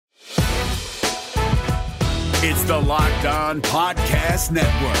It's the Locked On Podcast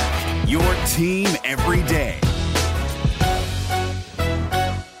Network, your team every day.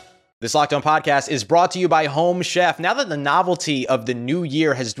 This Locked On Podcast is brought to you by Home Chef. Now that the novelty of the new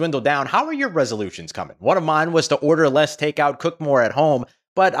year has dwindled down, how are your resolutions coming? One of mine was to order less takeout, cook more at home,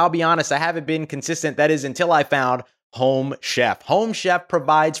 but I'll be honest, I haven't been consistent. That is until I found Home Chef. Home Chef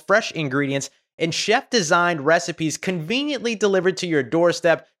provides fresh ingredients and chef-designed recipes conveniently delivered to your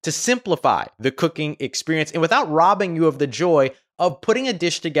doorstep to simplify the cooking experience and without robbing you of the joy of putting a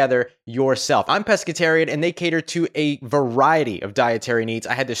dish together yourself. I'm pescatarian and they cater to a variety of dietary needs.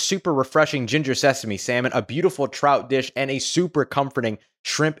 I had this super refreshing ginger sesame salmon, a beautiful trout dish, and a super comforting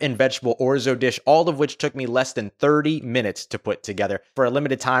shrimp and vegetable orzo dish, all of which took me less than 30 minutes to put together. For a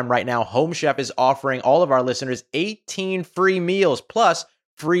limited time right now, Home Chef is offering all of our listeners 18 free meals plus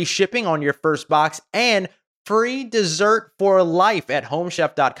free shipping on your first box and free dessert for life at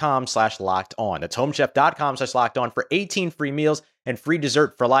homechef.com/lockedon. That's homechef.com/lockedon for 18 free meals and free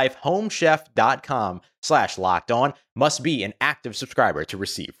dessert for life. Homechef.com/lockedon. Must be an active subscriber to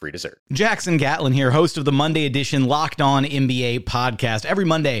receive free dessert. Jackson Gatlin here, host of the Monday edition Locked On NBA podcast. Every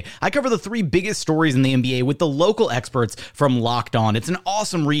Monday, I cover the three biggest stories in the NBA with the local experts from Locked On. It's an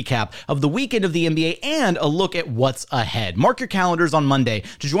awesome recap of the weekend of the NBA and a look at what's ahead. Mark your calendars on Monday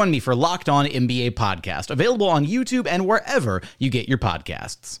to join me for Locked On NBA podcast, available on YouTube and wherever you get your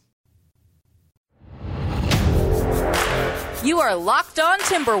podcasts. You are Locked On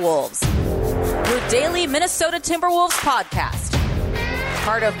Timberwolves, your daily Minnesota Timberwolves podcast.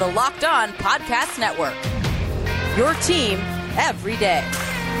 Part of the Locked On Podcast Network, your team every day.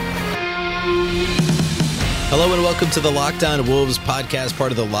 Hello and welcome to the Locked On Wolves podcast,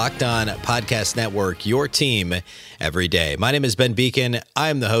 part of the Locked On Podcast Network, your team every day. My name is Ben Beacon. I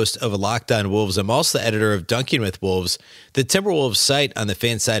am the host of Locked On Wolves. I'm also the editor of Dunking with Wolves, the Timberwolves site on the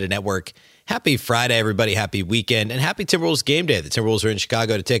Fansided Network. Happy Friday, everybody. Happy weekend, and happy Timberwolves game day. The Timberwolves are in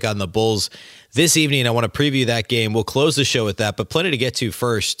Chicago to take on the Bulls this evening. I want to preview that game. We'll close the show with that, but plenty to get to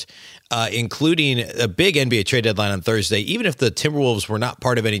first, including a big NBA trade deadline on Thursday. Even if the Timberwolves were not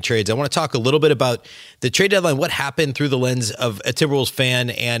part of any trades, I want to talk a little bit about the trade deadline, what happened through the lens of a Timberwolves fan,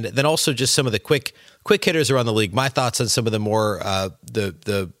 and then also just some of the quick hitters around the league. My thoughts on some of the more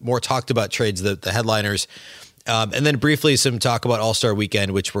the more talked about trades, the headliners. And then briefly some talk about All-Star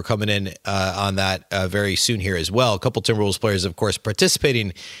Weekend, which we're coming in on that very soon here as well. A couple Timberwolves players, of course,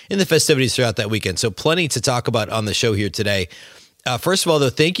 participating in the festivities throughout that weekend. So plenty to talk about on the show here today. First of all,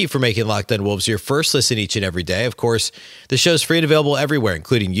 though, thank you for making Locked On Wolves your first listen each and every day. Of course, the show's free and available everywhere,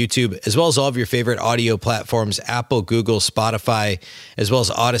 including YouTube, as well as all of your favorite audio platforms, Apple, Google, Spotify, as well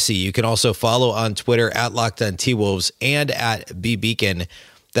as Odyssey. You can also follow on Twitter at Locked On T-Wolves and at BBeacon.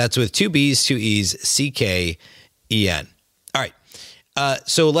 That's with two B's, two E's, CKEN. All right.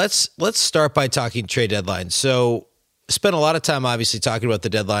 So let's start by talking trade deadline. So spent a lot of time, obviously, talking about the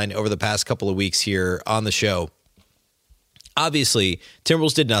deadline over the past couple of weeks here on the show. Obviously,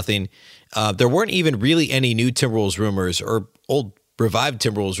 Timberwolves did nothing. There weren't even really any new Timberwolves rumors or old revived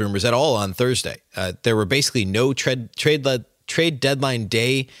Timberwolves rumors at all on Thursday. There were basically no trade deadline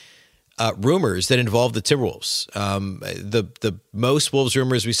day rumors that involved the Timberwolves. The most Wolves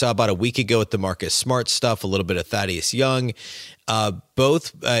rumors we saw about a week ago with the Marcus Smart stuff, a little bit of Thaddeus Young.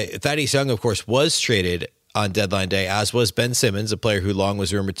 Thaddeus Young, of course, was traded on deadline day, as was Ben Simmons, a player who long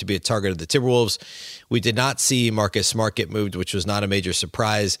was rumored to be a target of the Timberwolves. We did not see Marcus Smart get moved, which was not a major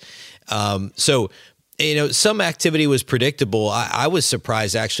surprise. So some activity was predictable. I was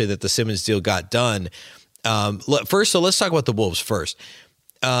surprised, actually, that the Simmons deal got done. Let's talk about the Wolves first.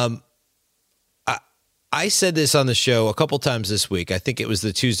 I said this on the show a couple times this week. I think it was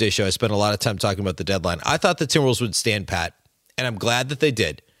the Tuesday show. I spent a lot of time talking about the deadline. I thought the Timberwolves would stand pat, and I'm glad that they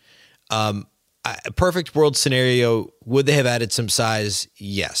did. A perfect world scenario, would they have added some size?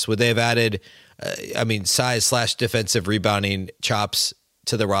 Yes. Would they have added, size / defensive rebounding chops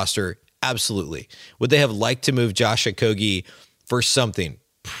to the roster? Absolutely. Would they have liked to move Josh Okogie for something?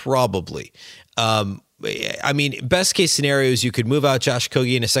 Probably. Best case scenarios, you could move out Josh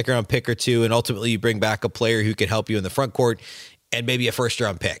Okogie in a second round pick or two, and ultimately you bring back a player who could help you in the front court and maybe a first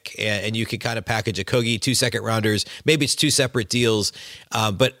round pick. And you could kind of package Okogie, 2 second rounders. Maybe it's 2 separate deals.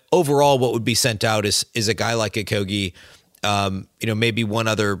 But overall, what would be sent out is a guy like Okogie, maybe one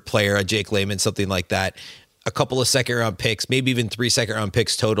other player, a Jake Layman, something like that. A couple of second round picks, maybe even 3 second round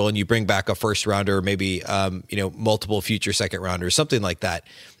picks total, and you bring back a first rounder, or maybe multiple future second rounders, something like that.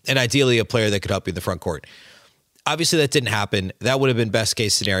 And ideally a player that could help you in the front court. Obviously that didn't happen. That would have been best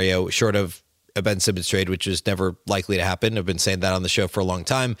case scenario, short of a Ben Simmons trade, which is never likely to happen. I've been saying that on the show for a long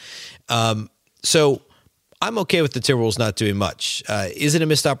time. So I'm okay with the Timberwolves not doing much. Is it a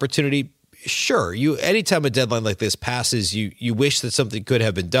missed opportunity? sure, anytime a deadline like this passes, you wish that something could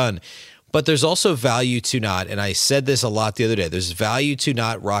have been done. But there's also value to not, and I said this a lot the other day, there's value to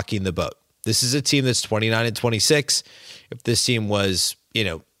not rocking the boat. This is a team that's 29-26. If this team was,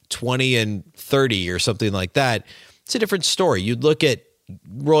 20-30 or something like that, it's a different story. You'd look at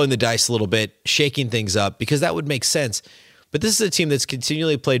rolling the dice a little bit, shaking things up, because that would make sense. But this is a team that's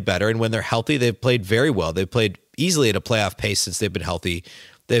continually played better, and when they're healthy, they've played very well. They've played easily at a playoff pace since they've been healthy.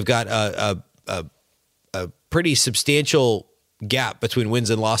 They've got a pretty substantial gap between wins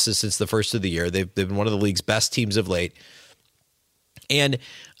and losses since the first of the year. They've been one of the league's best teams of late. And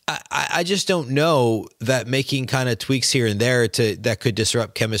I just don't know that making kind of tweaks here and there that could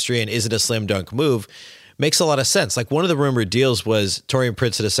disrupt chemistry and isn't a slam dunk move makes a lot of sense. Like, one of the rumored deals was Taurean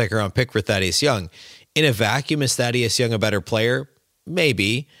Prince at a second round pick for Thaddeus Young. In a vacuum, is Thaddeus Young a better player?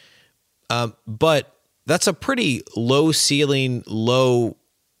 Maybe. But that's a pretty low ceiling, low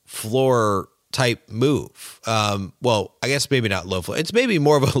floor type move. Well, I guess maybe not low floor. It's maybe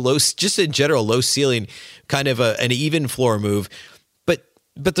more of a low, just in general, low ceiling, kind of an even floor move.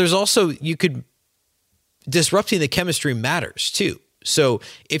 But there's also, disrupting the chemistry matters too. So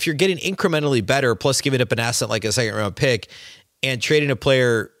if you're getting incrementally better, plus giving up an asset like a second round pick and trading a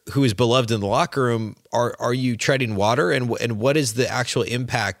player who is beloved in the locker room, are you treading water? And what is the actual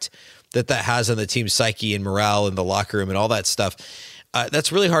impact that has on the team's psyche and morale in the locker room and all that stuff?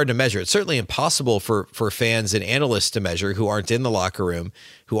 That's really hard to measure. It's certainly impossible for fans and analysts to measure who aren't in the locker room,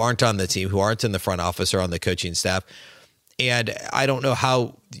 who aren't on the team, who aren't in the front office or on the coaching staff. And I don't know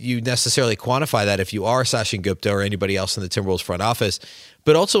how you necessarily quantify that if you are Sachin Gupta or anybody else in the Timberwolves front office.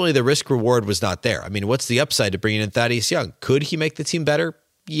 But ultimately, the risk reward was not there. I mean, what's the upside to bringing in Thaddeus Young? Could he make the team better?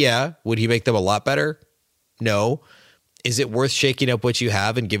 Yeah. Would he make them a lot better? No. Is it worth shaking up what you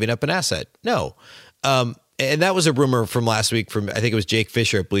have and giving up an asset? No. And that was a rumor from last week from, I think it was Jake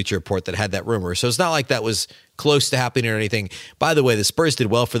Fisher at Bleacher Report that had that rumor. So it's not like that was close to happening or anything. By the way, the Spurs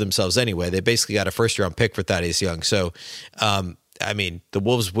did well for themselves anyway. They basically got a first-round pick for Thaddeus Young. So, I mean, the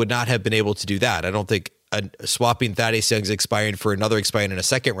Wolves would not have been able to do that. I don't think swapping Thaddeus Young's expiring for another expiring in a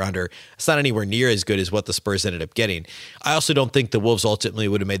second-rounder, it's not anywhere near as good as what the Spurs ended up getting. I also don't think the Wolves ultimately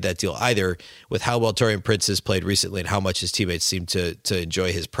would have made that deal either, with how well Taurean Prince has played recently and how much his teammates seem to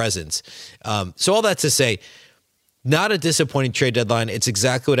enjoy his presence. So all that to say, not a disappointing trade deadline. It's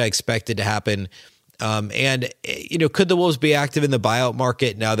exactly what I expected to happen. And could the Wolves be active in the buyout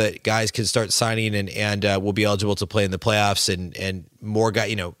market now that guys can start signing and will be eligible to play in the playoffs, and more guys,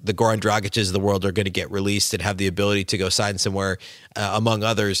 the Goran Dragic's of the world are going to get released and have the ability to go sign somewhere, among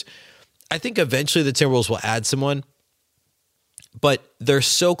others. I think eventually the Timberwolves will add someone, but they're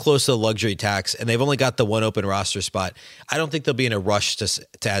so close to the luxury tax and they've only got the one open roster spot. I don't think they'll be in a rush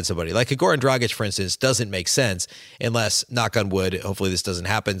to add somebody. Like a Goran Dragic, for instance, doesn't make sense unless, knock on wood, hopefully this doesn't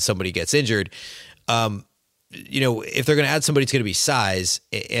happen, somebody gets injured. If they're going to add somebody, it's going to be size.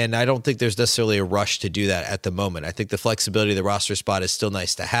 And I don't think there's necessarily a rush to do that at the moment. I think the flexibility of the roster spot is still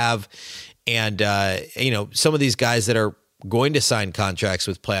nice to have. And, some of these guys that are going to sign contracts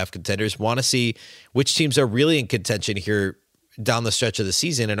with playoff contenders want to see which teams are really in contention here down the stretch of the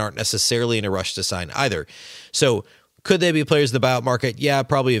season and aren't necessarily in a rush to sign either. So could they be players in the buyout market? Yeah,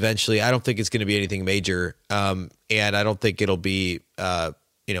 probably eventually. I don't think it's going to be anything major. And I don't think it'll be,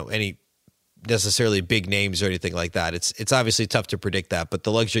 any necessarily big names or anything like that. It's obviously tough to predict that, but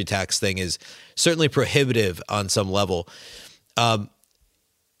the luxury tax thing is certainly prohibitive on some level. A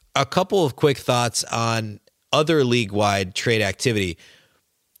couple of quick thoughts on other league-wide trade activity.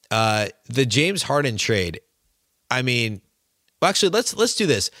 The James Harden trade. I mean, well, actually, let's do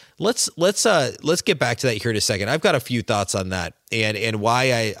this. Let's get back to that here in a second. I've got a few thoughts on that and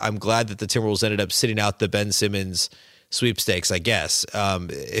why I'm glad that the Timberwolves ended up sitting out the Ben Simmons sweepstakes, I guess.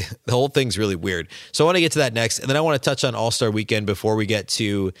 The whole thing's really weird. So I want to get to that next. And then I want to touch on All-Star Weekend before we get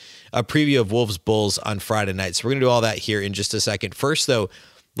to a preview of Wolves Bulls on Friday night. So we're going to do all that here in just a second. First, though,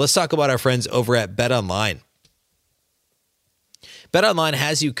 let's talk about our friends over at BetOnline. BetOnline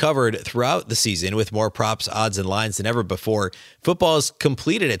has you covered throughout the season with more props, odds, and lines than ever before. Football has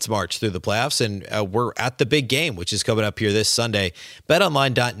completed its march through the playoffs, and we're at the big game, which is coming up here this Sunday.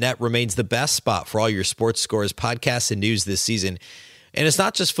 BetOnline.net remains the best spot for all your sports scores, podcasts, and news this season. And it's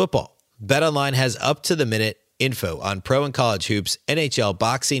not just football. BetOnline has up-to-the-minute info on pro and college hoops, NHL,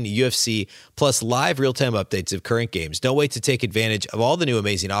 boxing, UFC, plus live real-time updates of current games. Don't wait to take advantage of all the new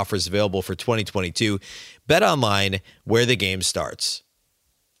amazing offers available for 2022. Bet online, where the game starts.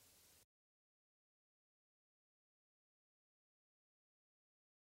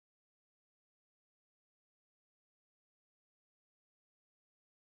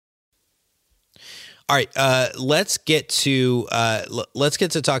 All right, let's get to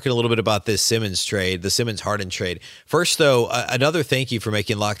talking a little bit about this Simmons trade, the Simmons-Harden trade. First, though, another thank you for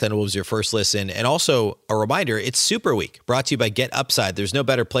making Locked On Wolves your first listen, and also a reminder, it's Super Week, brought to you by Get Upside. There's no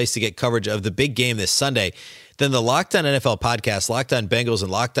better place to get coverage of the big game this Sunday than the Locked On NFL podcast. Locked On Bengals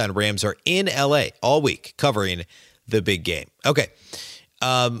and Locked On Rams are in LA all week covering the big game. Okay,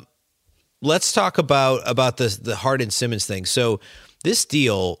 let's talk about the Harden-Simmons thing. So this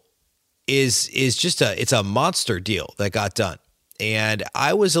deal is just it's a monster deal that got done. And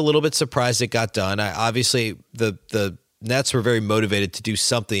I was a little bit surprised it got done. Obviously the Nets were very motivated to do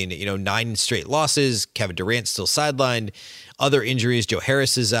something, 9 straight losses, Kevin Durant still sidelined, other injuries, Joe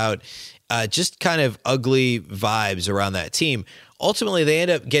Harris is out, just kind of ugly vibes around that team. Ultimately, they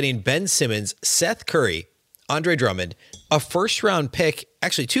end up getting Ben Simmons, Seth Curry, Andre Drummond, a first-round pick,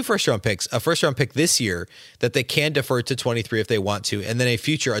 actually 2 first-round picks, a first-round pick this year that they can defer to 23 if they want to, and then a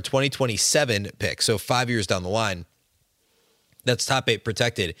 2027 pick, so 5 years down the line. That's top 8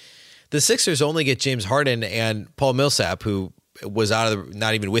 protected. The Sixers only get James Harden and Paul Millsap, who was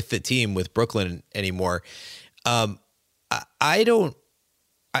not even with the team with Brooklyn anymore. I don't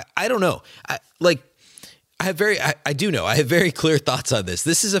know. I do know. I have very clear thoughts on this.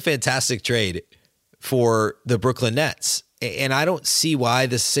 This is a fantastic trade for the Brooklyn Nets. And I don't see why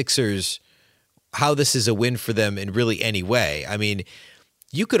the Sixers, how this is a win for them in really any way. I mean,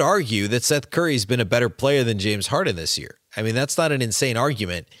 you could argue that Seth Curry's been a better player than James Harden this year. I mean, that's not an insane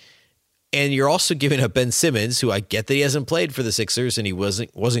argument. And you're also giving up Ben Simmons, who I get that he hasn't played for the Sixers and he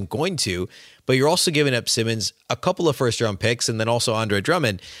wasn't going to, but you're also giving up Simmons a couple of first-round picks and then also Andre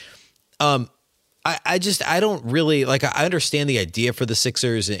Drummond. I don't really like. I understand the idea for the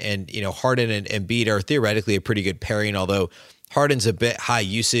Sixers, and Harden and Embiid are theoretically a pretty good pairing. Although Harden's a bit high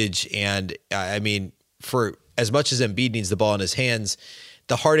usage, and I mean, for as much as Embiid needs the ball in his hands,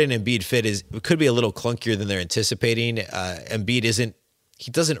 the Harden Embiid fit could be a little clunkier than they're anticipating. Embiid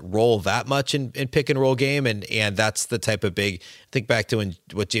doesn't roll that much in pick and roll game, and that's the type of big. Think back to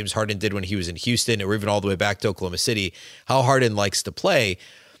what James Harden did when he was in Houston, or even all the way back to Oklahoma City. How Harden likes to play,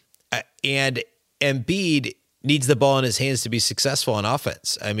 and Embiid needs the ball in his hands to be successful on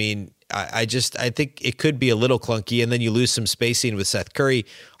offense. I mean, I think it could be a little clunky, and then you lose some spacing with Seth Curry.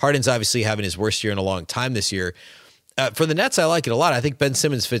 Harden's obviously having his worst year in a long time this year. For the Nets, I like it a lot. I think Ben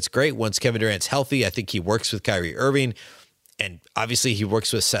Simmons fits great once Kevin Durant's healthy. I think he works with Kyrie Irving, and obviously he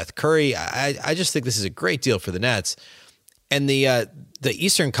works with Seth Curry. I just think this is a great deal for the Nets. And the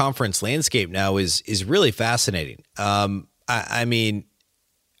Eastern Conference landscape now is really fascinating. I mean,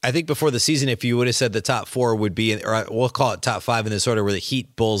 I think before the season, if you would have said the top 4 would be, or we'll call it top 5 in this order, were the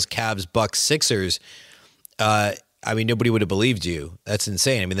Heat, Bulls, Cavs, Bucks, Sixers. I mean, nobody would have believed you. That's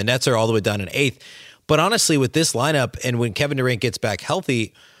insane. I mean, the Nets are all the way down in 8th. But honestly, with this lineup, and when Kevin Durant gets back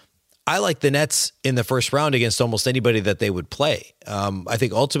healthy, I like the Nets in the first round against almost anybody that they would play. I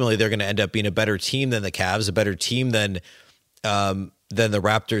think ultimately they're going to end up being a better team than the Cavs, a better team than the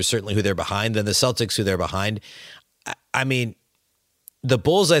Raptors, certainly who they're behind, than the Celtics, who they're behind. I mean, the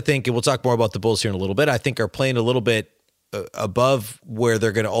Bulls, I think, and we'll talk more about the Bulls here in a little bit, I think are playing a little bit above where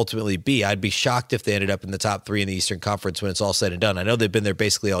they're going to ultimately be. I'd be shocked if they ended up in the top 3 in the Eastern Conference when it's all said and done. I know they've been there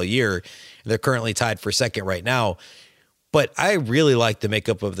basically all year, and they're currently tied for second right now. But I really like the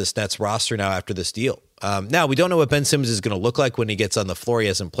makeup of this Nets roster now after this deal. Now, we don't know what Ben Simmons is going to look like when he gets on the floor. He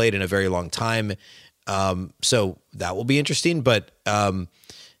hasn't played in a very long time. So that will be interesting. But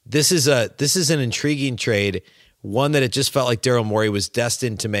this is an intriguing trade, one that it just felt like Daryl Morey was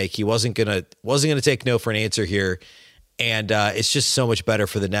destined to make. He wasn't gonna take no for an answer here. And it's just so much better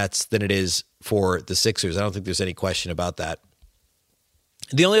for the Nets than it is for the Sixers. I don't think there's any question about that.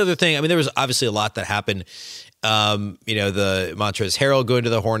 The only other thing, I mean, there was obviously a lot that happened. The Montrezl Harrell going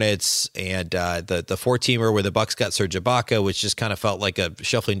to the Hornets, and the 4-teamer where the Bucks got Serge Ibaka, which just kind of felt like a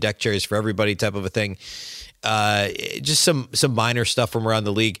shuffling deck chairs for everybody type of a thing. Just some minor stuff from around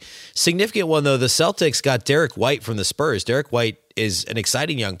the league. Significant one, though, the Celtics got Derek White from the Spurs. Derek White is an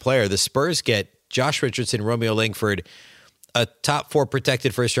exciting young player. The Spurs get Josh Richardson, Romeo Langford, a top 4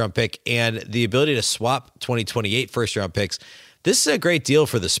 protected first-round pick, and the ability to swap 2028 first-round picks. This is a great deal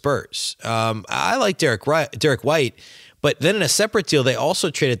for the Spurs. I like Derek White, but then in a separate deal, they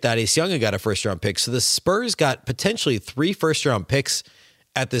also traded Thaddeus Young and got a first-round pick. So the Spurs got potentially 3 first-round picks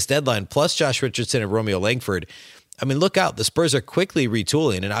at this deadline, plus Josh Richardson and Romeo Langford. I mean, look out. The Spurs are quickly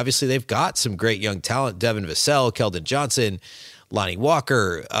retooling, and obviously they've got some great young talent, Devin Vassell, Keldon Johnson, Lonnie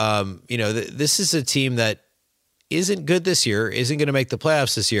Walker. This is a team that isn't good this year, isn't going to make the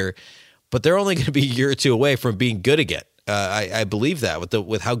playoffs this year, but they're only going to be a year or 2 away from being good again. I believe that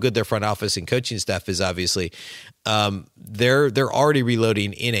with how good their front office and coaching staff is, obviously, they're already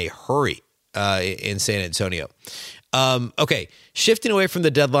reloading in a hurry. in San Antonio. Okay, shifting away from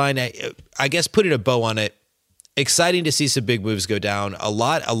the deadline, I guess putting a bow on it, exciting to see some big moves go down. A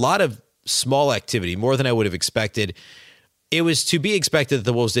lot of small activity, more than I would have expected. It was to be expected that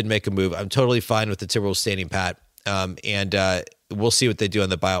the Wolves didn't make a move. I'm totally fine with the Timberwolves standing pat, and we'll see what they do on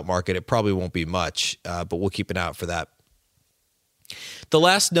the buyout market. It probably won't be much, but we'll keep an eye out for that. The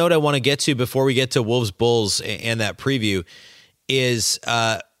last note I want to get to before we get to Wolves Bulls and that preview is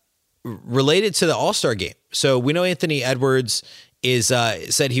related to the All-Star game. So we know Anthony Edwards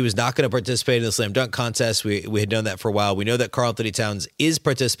said he was not going to participate in the slam dunk contest. We had known that for a while. We know that Karl-Anthony Towns is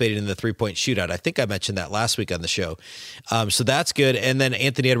participating in the three-point shootout. I think I mentioned that last week on the show. So that's good. And then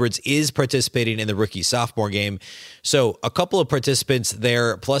Anthony Edwards is participating in the rookie-sophomore game. So a couple of participants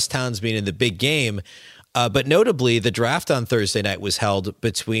there, plus Towns being in the big game. But notably, the draft on Thursday night was held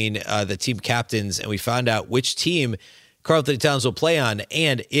between the team captains, and we found out which team Karl-Anthony Towns will play on,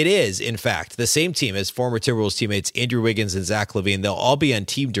 and it is, in fact, the same team as former Timberwolves teammates Andrew Wiggins and Zach LaVine. They'll all be on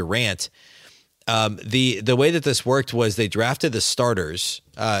Team Durant. The way that this worked was they drafted the starters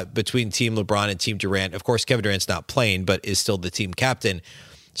between Team LeBron and Team Durant. Of course, Kevin Durant's not playing, but is still the team captain.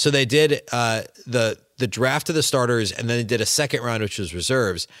 So they did the draft of the starters, and then they did a second round, which was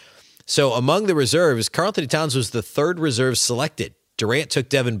reserves. So among the reserves, Karl-Anthony Towns was the third reserve selected. Durant took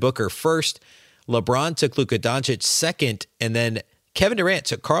Devin Booker first. LeBron took Luka Doncic second, and then Kevin Durant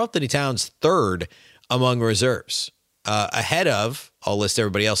took Karl-Anthony Towns third among reserves. Ahead of, I'll list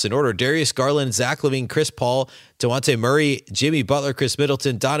everybody else in order, Darius Garland, Zach LaVine, Chris Paul, DeJounte Murray, Jimmy Butler, Chris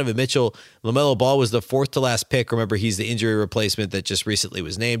Middleton, Donovan Mitchell. LaMelo Ball was the fourth to last pick. Remember, he's the injury replacement that just recently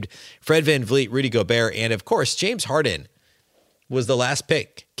was named. Fred VanVleet, Rudy Gobert, and of course, James Harden was the last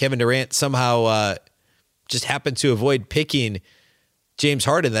pick. Kevin Durant somehow just happened to avoid picking James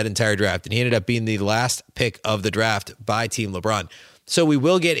Harden that entire draft, and he ended up being the last pick of the draft by Team LeBron. So we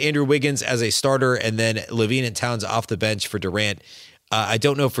will get Andrew Wiggins as a starter, and then LaVine and Towns off the bench for Durant. I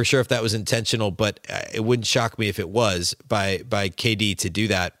don't know for sure if that was intentional, but it wouldn't shock me if it was by KD to do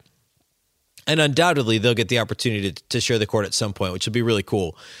that. And undoubtedly, they'll get the opportunity to share the court at some point, which would be really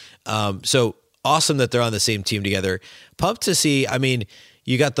cool. So awesome that they're on the same team together. Pumped to see, I mean,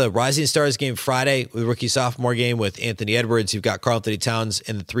 you got the Rising Stars game Friday, the rookie-sophomore game with Anthony Edwards. You've got Karl-Anthony Towns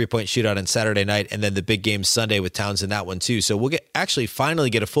in the three-point shootout on Saturday night, and then the big game Sunday with Towns in that one too. So we'll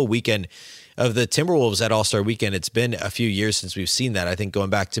finally get a full weekend of the Timberwolves at All-Star Weekend. It's been a few years since we've seen that. I think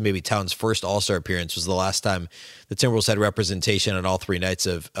going back to maybe Towns' first All-Star appearance was the last time the Timberwolves had representation on all three nights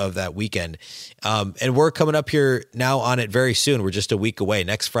of that weekend. And we're coming up here now on it very soon. We're just a week away.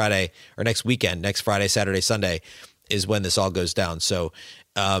 Next Friday, Saturday, Sunday is when this all goes down. So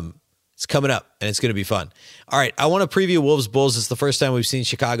it's coming up, and it's going to be fun. All right, I want to preview Wolves Bulls. It's the first time we've seen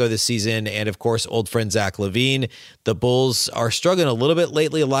Chicago this season, and of course, old friend Zach LaVine. The Bulls are struggling a little bit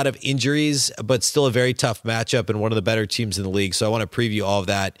lately, a lot of injuries, but still a very tough matchup and one of the better teams in the league. So I want to preview all of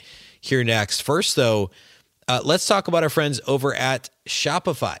that here next. First, though, let's talk about our friends over at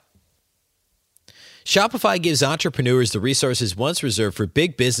Shopify. Shopify gives entrepreneurs the resources once reserved for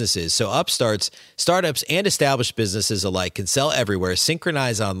big businesses, so upstarts, startups, and established businesses alike can sell everywhere,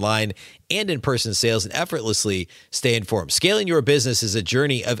 synchronize online and in-person sales, and effortlessly stay informed. Scaling your business is a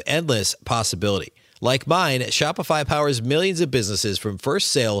journey of endless possibility. Like mine, Shopify powers millions of businesses from first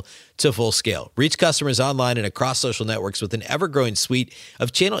sale to full scale. Reach customers online and across social networks with an ever-growing suite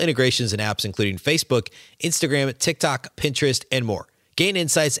of channel integrations and apps, including Facebook, Instagram, TikTok, Pinterest, and more. Gain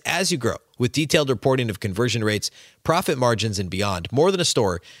insights as you grow with detailed reporting of conversion rates, profit margins, and beyond. More than a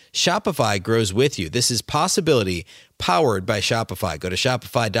store, Shopify grows with you. This is possibility powered by Shopify. Go to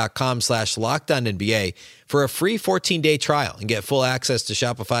shopify.com/LockedOnNBA for a free 14-day trial and get full access to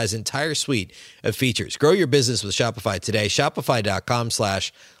Shopify's entire suite of features. Grow your business with Shopify today.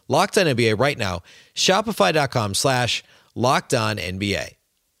 Shopify.com/LockedOnNBA right now. Shopify.com/LockedOnNBA.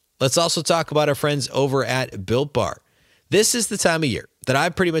 Let's also talk about our friends over at Built Bar. This is the time of year that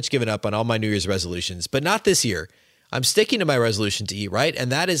I've pretty much given up on all my New Year's resolutions, but not this year. I'm sticking to my resolution to eat right,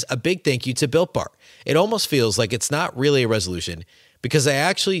 and that is a big thank you to Built Bar. It almost feels like it's not really a resolution because I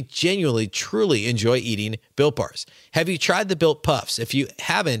actually genuinely, truly enjoy eating Built Bars. Have you tried the Built Puffs? If you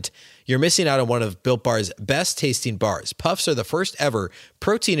haven't, you're missing out on one of Built Bar's best tasting bars. Puffs are the first ever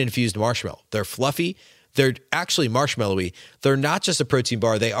protein-infused marshmallow. They're fluffy. They're actually marshmallowy. They're not just a protein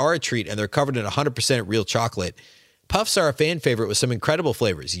bar. They are a treat, and they're covered in 100% real chocolate. Puffs are a fan favorite with some incredible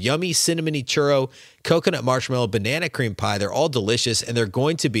flavors. Yummy cinnamony churro, coconut marshmallow, banana cream pie. They're all delicious, and they're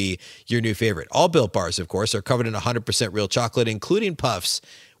going to be your new favorite. All Built Bars, of course, are covered in 100% real chocolate, including Puffs,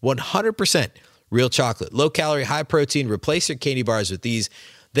 100% real chocolate. Low calorie, high protein. Replace your candy bars with these.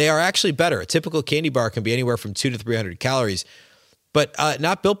 They are actually better. A typical candy bar can be anywhere from 200 to 300 calories. But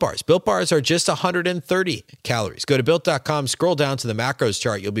not Built Bars. Built Bars are just 130 calories. Go to Built.com, scroll down to the macros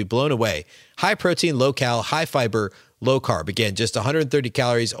chart. You'll be blown away. High protein, low cal, high fiber, low carb. Again, just 130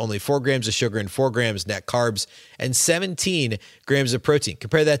 calories, only 4 grams of sugar and 4 grams net carbs, and 17 grams of protein.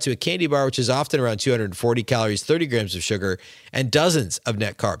 Compare that to a candy bar, which is often around 240 calories, 30 grams of sugar, and dozens of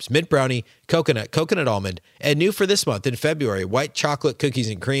net carbs. Mint brownie, coconut almond, and new for this month in February, white chocolate cookies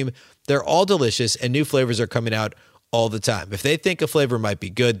and cream. They're all delicious, and new flavors are coming out all the time. If they think a flavor might be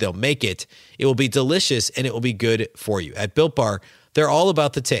good, they'll make it. It will be delicious, and it will be good for you. At Built Bar, they're all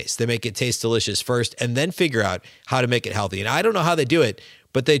about the taste. They make it taste delicious first and then figure out how to make it healthy. And I don't know how they do it,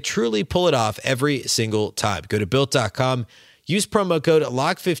 but they truly pull it off every single time. Go to Built.com, use promo code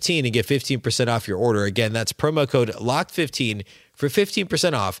LOCK15 and get 15% off your order. Again, that's promo code LOCK15 for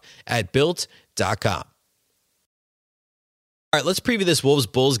 15% off at Built.com. All right, let's preview this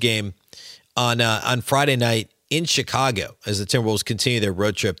Wolves-Bulls game on Friday night in Chicago as the Timberwolves continue their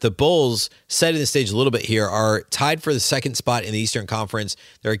road trip. The Bulls, setting the stage a little bit here, are tied for the second spot in the Eastern Conference.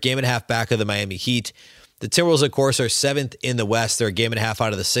 They're a game and a half back of the Miami Heat. The Timberwolves, of course, are 7th in the West. They're a game and a half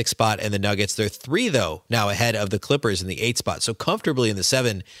out of the 6th spot, and the Nuggets, they're 3, though, now ahead of the Clippers in the 8th spot. So comfortably in the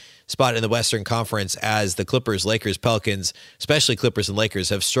 7th spot in the Western Conference, as the Clippers, Lakers, Pelicans, especially Clippers and Lakers,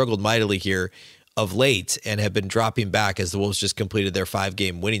 have struggled mightily here of late and have been dropping back as the Wolves just completed their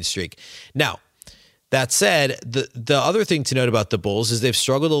 5-game winning streak. Now, that said, the other thing to note about the Bulls is they've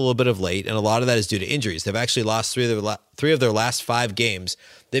struggled a little bit of late, and a lot of that is due to injuries. They've actually lost three of their last 5 games.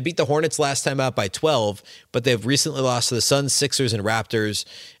 They beat the Hornets last time out by 12, but they've recently lost to the Suns, Sixers, and Raptors,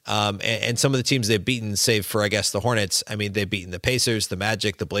 and some of the teams they've beaten, save for, I guess, the Hornets. I mean, they've beaten the Pacers, the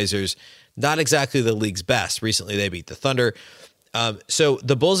Magic, the Blazers. Not exactly the league's best. Recently, they beat the Thunder. So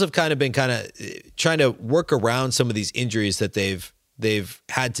the Bulls have kind of been trying to work around some of these injuries that they've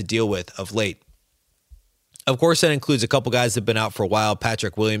had to deal with of late. Of course, that includes a couple guys that have been out for a while.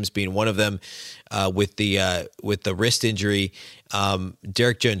 Patrick Williams being one of them with the wrist injury.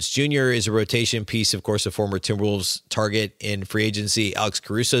 Derek Jones Jr. is a rotation piece, of course, a former Timberwolves target in free agency. Alex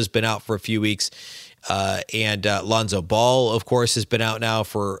Caruso has been out for a few weeks. And Lonzo Ball, of course, has been out now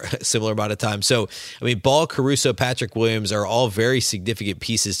for a similar amount of time. So, I mean, Ball, Caruso, Patrick Williams are all very significant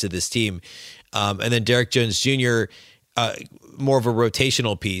pieces to this team. And then Derek Jones Jr., more of a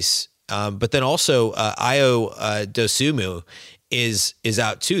rotational piece. But then also Ayo Dosunmu is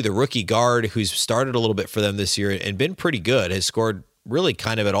out too. The rookie guard who's started a little bit for them this year and been pretty good, has scored really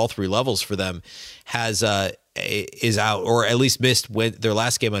kind of at all 3 levels for them, is out, or at least missed their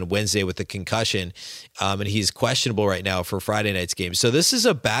last game on Wednesday with a concussion. And he's questionable right now for Friday night's game. So this is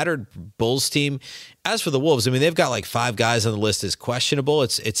a battered Bulls team. As for the Wolves, I mean, they've got like 5 guys on the list as questionable.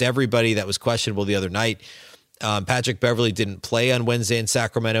 It's everybody that was questionable the other night. Patrick Beverley didn't play on Wednesday in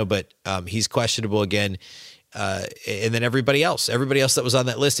Sacramento, but he's questionable again. And then everybody else that was on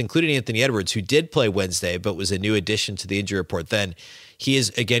that list, including Anthony Edwards, who did play Wednesday, but was a new addition to the injury report then. He is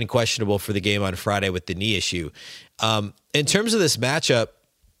again questionable for the game on Friday with the knee issue. In terms of this matchup,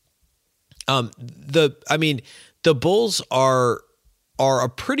 the Bulls are a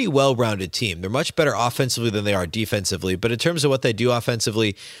pretty well-rounded team. They're much better offensively than they are defensively, but in terms of what they do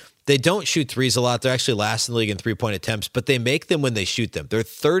offensively, they don't shoot threes a lot. They're actually last in the league in three-point attempts, but they make them when they shoot them. They're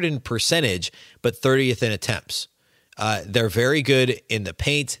 3rd in percentage, but 30th in attempts. They're very good in the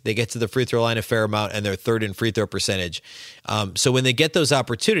paint. They get to the free throw line a fair amount, and they're 3rd in free throw percentage. So when they get those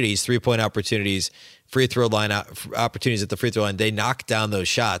opportunities, 3-point opportunities, free throw line opportunities at the free throw line, they knock down those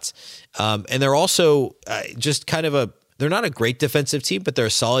shots. And they're also just kind of they're not a great defensive team, but they're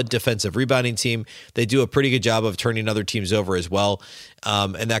a solid defensive rebounding team. They do a pretty good job of turning other teams over as well.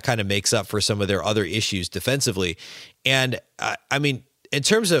 And that kind of makes up for some of their other issues defensively. And in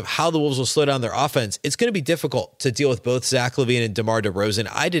terms of how the Wolves will slow down their offense, it's going to be difficult to deal with both Zach LaVine and DeMar DeRozan.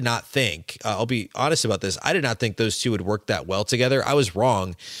 I did not think, I'll be honest about this, I did not think those two would work that well together. I was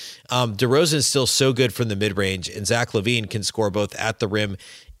wrong. DeRozan is still so good from the mid-range, and Zach LaVine can score both at the rim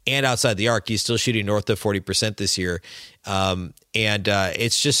and outside the arc. He's still shooting north of 40% this year. And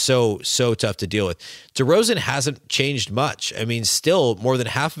it's just so tough to deal with. DeRozan hasn't changed much. I mean, still more than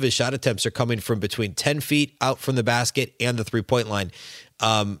half of his shot attempts are coming from between 10 feet out from the basket and the 3-point line.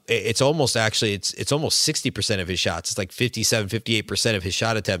 It's almost 60% of his shots. It's like 57, 58% of his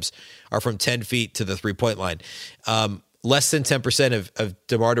shot attempts are from 10 feet to the 3-point line. Less than 10% of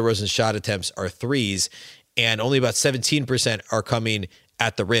DeMar DeRozan's shot attempts are threes, and only about 17% are coming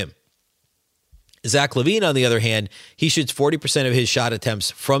at the rim. Zach LaVine, on the other hand, he shoots 40% of his shot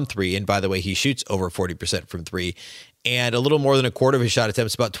attempts from 3. And by the way, he shoots over 40% from 3. and a little more than a quarter of his shot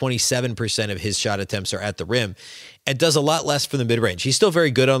attempts, about 27% of his shot attempts are at the rim, and does a lot less from the mid-range. He's still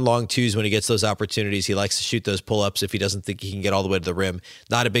very good on long twos when he gets those opportunities. He likes to shoot those pull-ups if he doesn't think he can get all the way to the rim.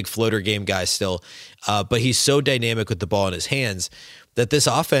 Not a big floater game guy still, but he's so dynamic with the ball in his hands that this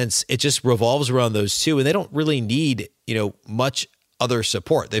offense, it just revolves around those two, and they don't really need, much other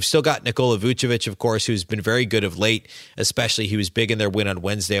support. They've still got Nikola Vucevic, of course, who's been very good of late, especially he was big in their win on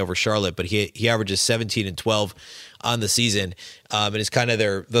Wednesday over Charlotte, but he averages 17 and 12 on the season, and is kind of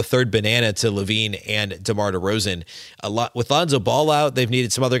the third banana to Levine and DeMar DeRozan. A lot with Lonzo Ball out, they've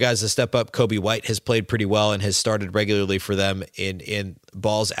needed some other guys to step up. Kobe White has played pretty well and has started regularly for them in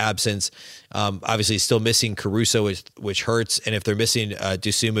Ball's absence. Obviously, still missing Caruso, which hurts, and if they're missing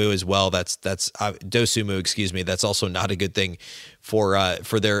Dosunmu as well, that's Dosunmu, excuse me, that's also not a good thing for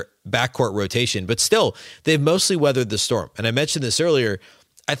their backcourt rotation. But still, they've mostly weathered the storm. And I mentioned this earlier.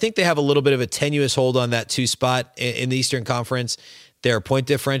 I think they have a little bit of a tenuous hold on that 2 spot in the Eastern Conference. Their point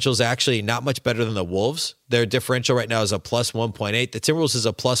differential is actually not much better than the Wolves. Their differential right now is a plus 1.8. The Timberwolves is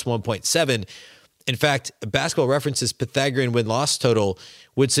a plus 1.7. In fact, Basketball Reference's Pythagorean win-loss total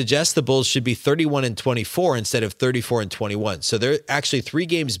would suggest the Bulls should be 31 and 24 instead of 34 and 21. So they're actually 3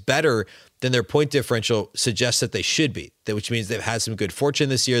 games better than their point differential suggests that they should be, which means they've had some good fortune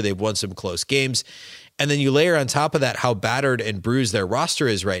this year. They've won some close games. And then you layer on top of that how battered and bruised their roster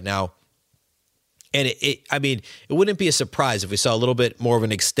is right now. And it wouldn't be a surprise if we saw a little bit more of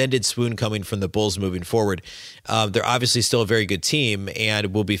an extended swoon coming from the Bulls moving forward. They're obviously still a very good team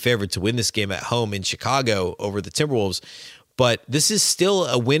and will be favored to win this game at home in Chicago over the Timberwolves. But this is still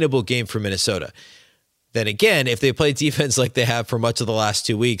a winnable game for Minnesota. Then again, if they play defense like they have for much of the last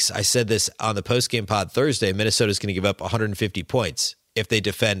 2 weeks, I said this on the postgame pod Thursday, Minnesota's going to give up 150 points if they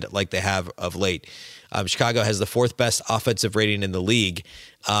defend like they have of late. Chicago has the 4th best offensive rating in the league,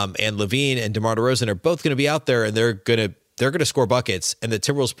 and Levine and DeMar DeRozan are both going to be out there, and they're going to score buckets. And the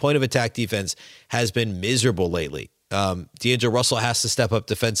Timberwolves' point of attack defense has been miserable lately. D'Angelo Russell has to step up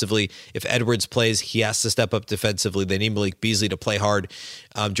defensively. If Edwards plays, he has to step up defensively. They need Malik Beasley to play hard.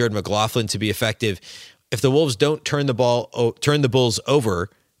 Jordan McLaughlin to be effective. If the Wolves don't turn the Bulls over,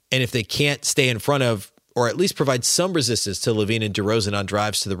 and if they can't stay in front of or at least provide some resistance to Levine and DeRozan on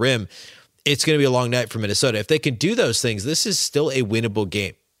drives to the rim, it's going to be a long night for Minnesota. If they can do those things, this is still a winnable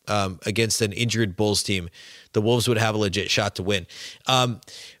game against an injured Bulls team. The Wolves would have a legit shot to win.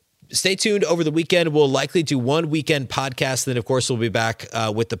 Stay tuned over the weekend. We'll likely do one weekend podcast. Then, of course, we'll be back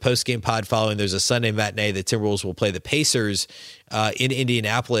with the post-game pod following. There's a Sunday matinee. The Timberwolves will play the Pacers in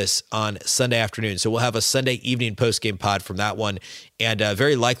Indianapolis on Sunday afternoon. So we'll have a Sunday evening post-game pod from that one. And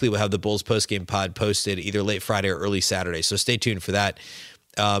very likely we'll have the Bulls post-game pod posted either late Friday or early Saturday. So stay tuned for that.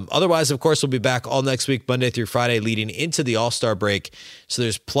 Otherwise, of course, we'll be back all next week, Monday through Friday, leading into the All-Star break. So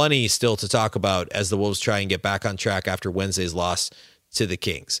there's plenty still to talk about as the Wolves try and get back on track after Wednesday's loss to the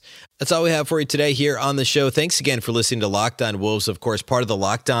Kings. That's all we have for you today here on the show. Thanks again for listening to Locked On Wolves, of course, part of the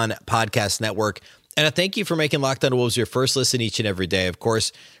Locked On Podcast Network. And I thank you for making Locked On Wolves your first listen each and every day. Of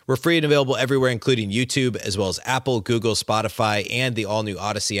course, we're free and available everywhere, including YouTube, as well as Apple, Google, Spotify, and the all-new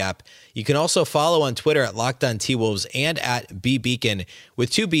Odyssey app. You can also follow on Twitter at Locked On T-Wolves and at BBeacon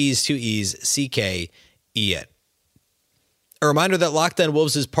with 2 B's, 2 E's, CKEN. A reminder that Locked On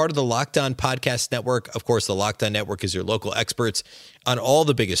Wolves is part of the Locked On Podcast Network. Of course, the Locked On Network is your local experts on all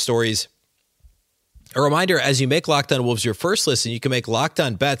the biggest stories. A reminder, as you make Locked On Wolves your first listen, you can make Locked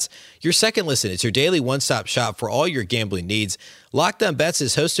On Bets your second listen. It's your daily one-stop shop for all your gambling needs. Locked On Bets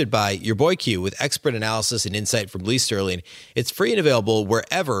is hosted by your boy Q with expert analysis and insight from Lee Sterling. It's free and available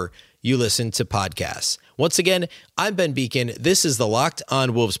wherever you listen to podcasts. Once again, I'm Ben Beacon. This is the Locked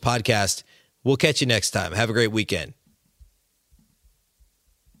On Wolves podcast. We'll catch you next time. Have a great weekend.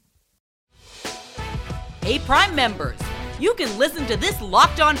 Hey, Prime members, you can listen to this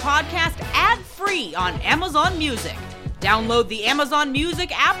Locked On podcast ad-free on Amazon Music. Download the Amazon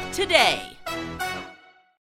Music app today.